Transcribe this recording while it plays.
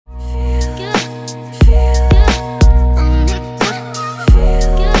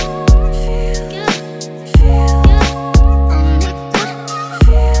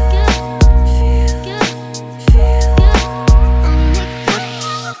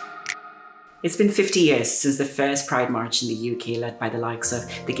It's been 50 years since the first Pride March in the UK, led by the likes of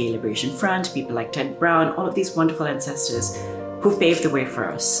the Gay Liberation Front, people like Ted Brown, all of these wonderful ancestors who paved the way for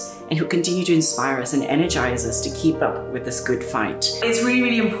us and who continue to inspire us and energize us to keep up with this good fight. It's really,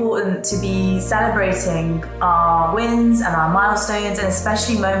 really important to be celebrating our wins and our milestones, and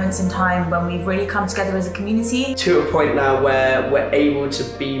especially moments in time when we've really come together as a community. To a point now where we're able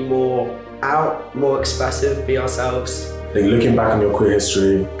to be more out, more expressive, be ourselves. I think looking back on your queer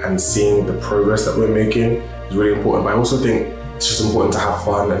history and seeing the progress that we're making is really important, but I also think it's just important to have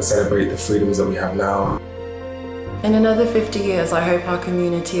fun and celebrate the freedoms that we have now. In another 50 years, I hope our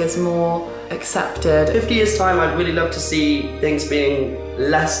community is more accepted. 50 years time, I'd really love to see things being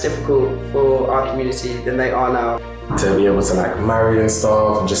less difficult for our community than they are now. To be able to marry and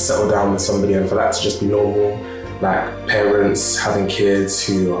stuff and just settle down with somebody and for that to just be normal. Like parents having kids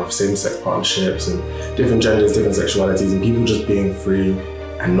who are same-sex partnerships and different genders, different sexualities, and people just being free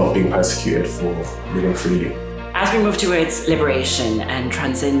and not being persecuted for living freely. As we move towards liberation and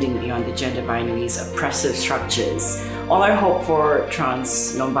transcending beyond the gender binary's oppressive structures, all I hope for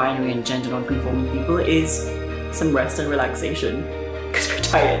trans, non-binary and gender non-conforming people is some rest and relaxation, because we're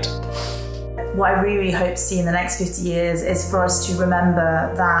tired. What I really, really hope to see in the next 50 years is for us to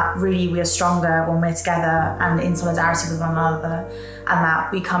remember that really we are stronger when we're together and in solidarity with one another, and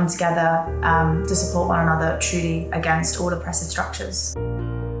that we come together to support one another truly against all oppressive structures.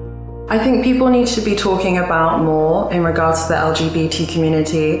 I think people need to be talking about more in regards to the LGBT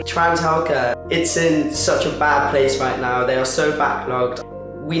community. Trans healthcare, it's in such a bad place right now. They are so backlogged.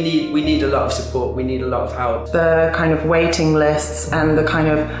 We need a lot of support, we need a lot of help. The kind of waiting lists and the kind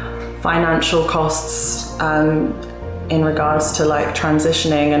of financial costs in regards to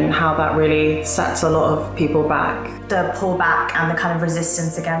transitioning and how that really sets a lot of people back. The pullback and the kind of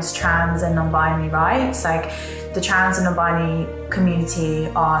resistance against trans and non-binary rights. The trans and non-binary community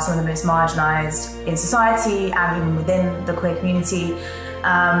are some of the most marginalised in society and even within the queer community.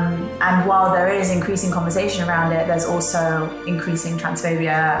 And while there is increasing conversation around it, there's also increasing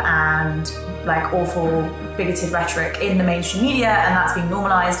transphobia and awful bigoted rhetoric in the mainstream media, and that's being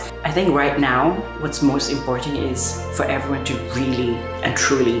normalised. I think right now, what's most important is for everyone to really and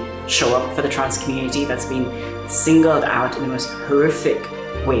truly show up for the trans community that's been singled out in the most horrific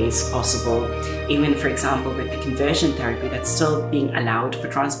ways possible. Even, for example, with the conversion therapy that's still being allowed for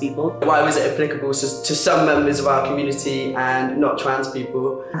trans people. Why was it applicable to some members of our community and not trans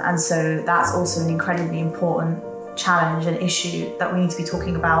people? And so that's also an incredibly important challenge and issue that we need to be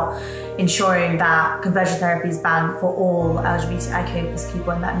talking about, ensuring that conversion therapy is banned for all LGBTIQ+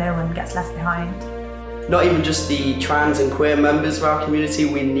 people and that no one gets left behind. Not even just the trans and queer members of our community,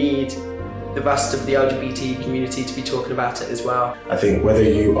 we need the rest of the LGBT community to be talking about it as well. I think whether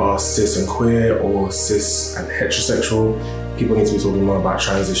you are cis and queer or cis and heterosexual, people need to be talking more about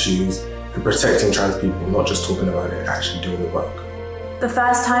trans issues and protecting trans people, not just talking about it, actually doing the work. The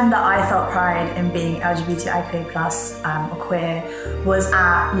first time that I felt pride in being LGBTIQ+ or queer was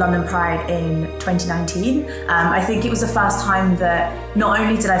at London Pride in 2019. I think it was the first time that not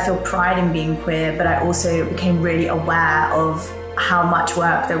only did I feel pride in being queer, but I also became really aware of how much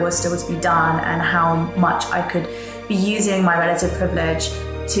work there was still to be done and how much I could be using my relative privilege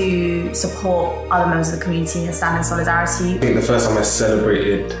to support other members of the community and stand in solidarity. I think the first time I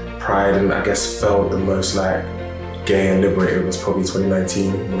celebrated Pride and I guess felt the most gay and liberated was probably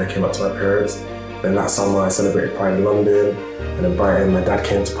 2019 when I came up to my parents. Then that summer I celebrated Pride in London, and in Brighton my dad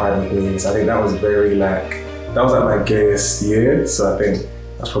came to Pride with me. So I think that was very that was my gayest year. So I think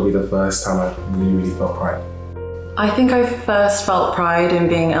that's probably the first time I really felt pride. I think I first felt pride in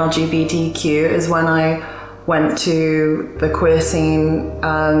being LGBTQ is when I went to the queer scene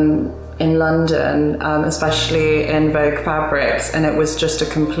in London, especially in Vogue Fabrics, and it was just a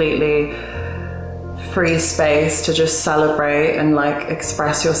completely free space to just celebrate and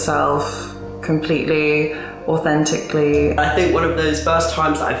express yourself completely, authentically. I think one of those first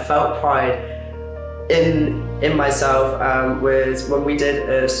times that I felt pride in myself was when we did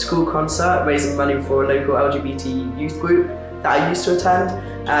a school concert raising money for a local LGBT youth group that I used to attend,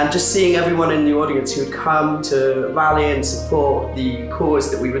 and just seeing everyone in the audience who had come to rally and support the cause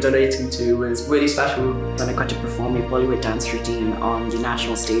that we were donating to was really special. When I got to perform a Bollywood dance routine on the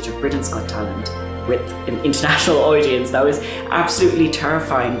national stage of Britain's Got Talent with an international audience, that was absolutely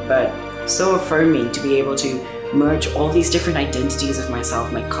terrifying, but so affirming to be able to merge all these different identities of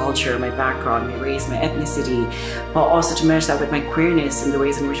myself, my culture, my background, my race, my ethnicity, but also to merge that with my queerness and the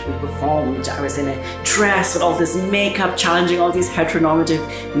ways in which we performed. I was in a dress with all this makeup, challenging all these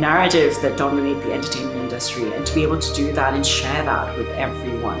heteronormative narratives that dominate the entertainment industry, and to be able to do that and share that with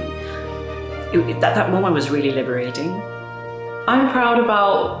everyone. That moment was really liberating. I'm proud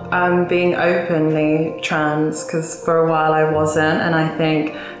about being openly trans, because for a while I wasn't, and I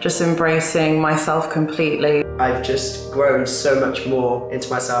think just embracing myself completely. I've just grown so much more into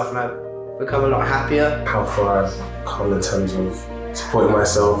myself, and I've become a lot happier. How far I've come in terms of supporting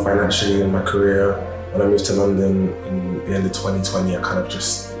myself financially in my career. When I moved to London in the end of 2020, I kind of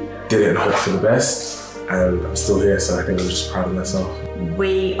just did it and hoped for the best, and I'm still here, so I think I'm just proud of myself.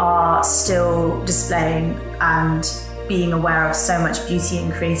 We are still displaying and being aware of so much beauty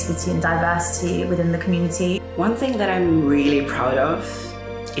and creativity and diversity within the community. One thing that I'm really proud of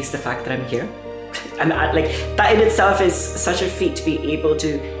is the fact that I'm here. And like that in itself is such a feat, to be able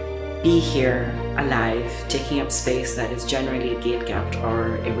to be here alive, taking up space that is generally gatekept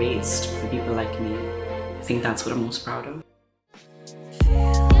or erased for people like me. I think that's what I'm most proud of.